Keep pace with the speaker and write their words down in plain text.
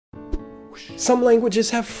Some languages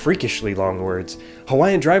have freakishly long words.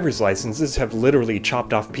 Hawaiian driver's licenses have literally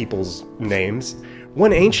chopped off people's names.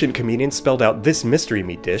 One ancient comedian spelled out this mystery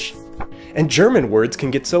meat dish. And German words can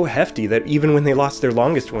get so hefty that even when they lost their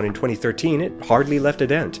longest one in 2013, it hardly left a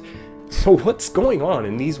dent. So what's going on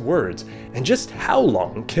in these words, and just how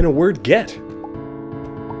long can a word get?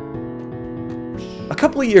 A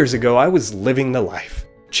couple of years ago, I was living the life.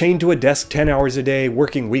 Chained to a desk 10 hours a day,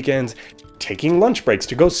 working weekends, taking lunch breaks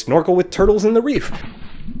to go snorkel with turtles in the reef.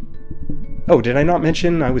 Oh, did I not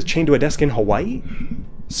mention I was chained to a desk in Hawaii?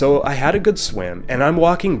 So I had a good swim, and I'm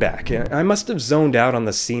walking back. I must have zoned out on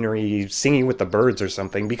the scenery, singing with the birds or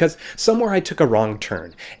something, because somewhere I took a wrong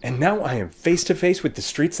turn, and now I am face to face with the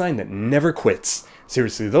street sign that never quits.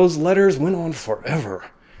 Seriously, those letters went on forever.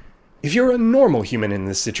 If you're a normal human in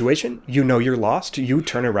this situation, you know you're lost, you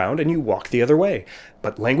turn around and you walk the other way.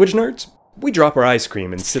 But language nerds? We drop our ice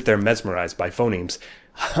cream and sit there mesmerized by phonemes.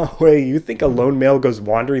 Wait, you think a lone male goes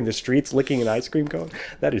wandering the streets licking an ice cream cone?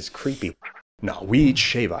 That is creepy. No, we eat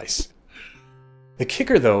shave ice. The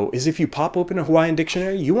kicker, though, is if you pop open a Hawaiian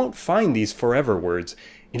dictionary, you won't find these forever words.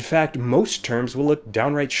 In fact, most terms will look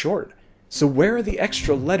downright short. So where are the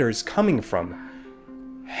extra letters coming from?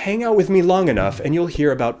 Hang out with me long enough and you'll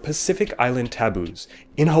hear about Pacific Island taboos.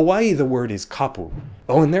 In Hawaii, the word is kapu.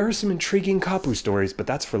 Oh, and there are some intriguing kapu stories, but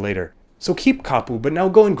that's for later. So keep kapu, but now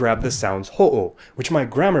go and grab the sounds ho'o, which my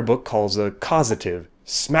grammar book calls a causative.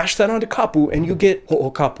 Smash that onto kapu and you get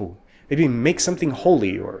ho'okapu. Maybe make something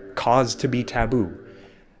holy or cause to be taboo.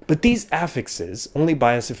 But these affixes only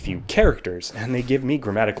buy us a few characters, and they give me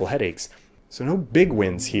grammatical headaches. So no big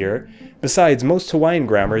wins here. Besides, most Hawaiian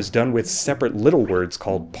grammar is done with separate little words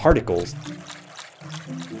called particles.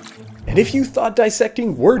 And if you thought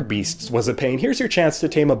dissecting word beasts was a pain, here's your chance to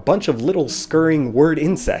tame a bunch of little scurrying word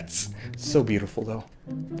insects. So beautiful though.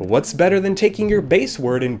 But what's better than taking your base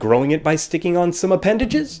word and growing it by sticking on some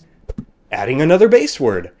appendages? Adding another base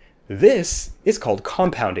word. This is called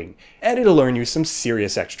compounding, and it'll earn you some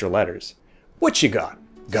serious extra letters. What you got?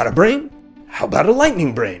 Got a brain? How about a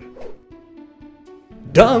lightning brain?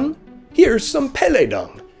 Dung? Here's some Pele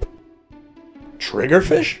dung.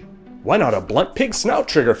 Triggerfish? Why not a blunt pig snout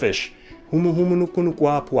triggerfish?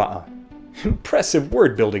 Impressive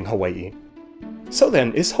word building, Hawaii. So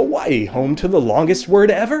then, is Hawaii home to the longest word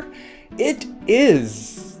ever? It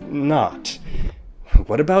is not.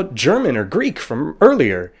 What about German or Greek from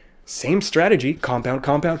earlier? Same strategy, compound,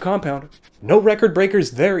 compound, compound. No record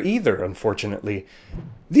breakers there either, unfortunately.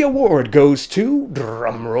 The award goes to,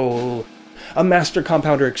 drumroll, a master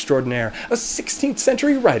compounder extraordinaire, a 16th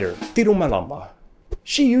century writer, Tirumalamba.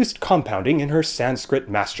 She used compounding in her Sanskrit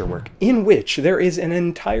masterwork, in which there is an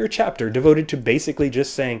entire chapter devoted to basically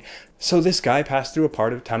just saying, so this guy passed through a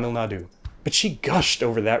part of Tamil Nadu. But she gushed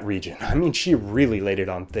over that region. I mean, she really laid it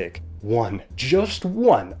on thick. Just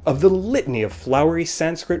one of the litany of flowery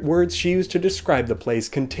Sanskrit words she used to describe the place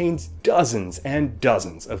contains dozens and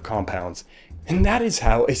dozens of compounds. And that is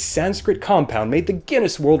how a Sanskrit compound made the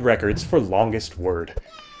Guinness World Records for longest word.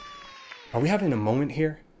 Are we having a moment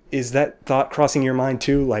here? Is that thought crossing your mind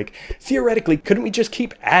too? Like, theoretically, couldn't we just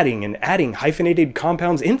keep adding and adding hyphenated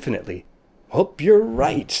compounds infinitely? Well, you're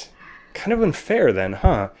right. Kind of unfair then,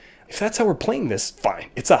 huh? If that's how we're playing this, fine.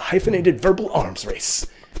 It's a hyphenated verbal arms race.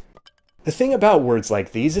 The thing about words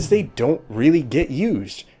like these is they don't really get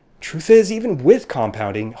used. Truth is, even with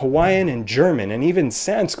compounding, Hawaiian and German and even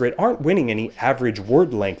Sanskrit aren't winning any average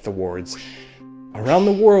word length awards. Around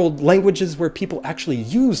the world, languages where people actually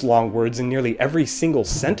use long words in nearly every single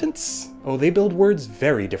sentence, oh, they build words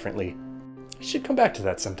very differently. I should come back to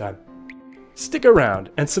that sometime. Stick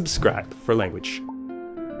around and subscribe for language.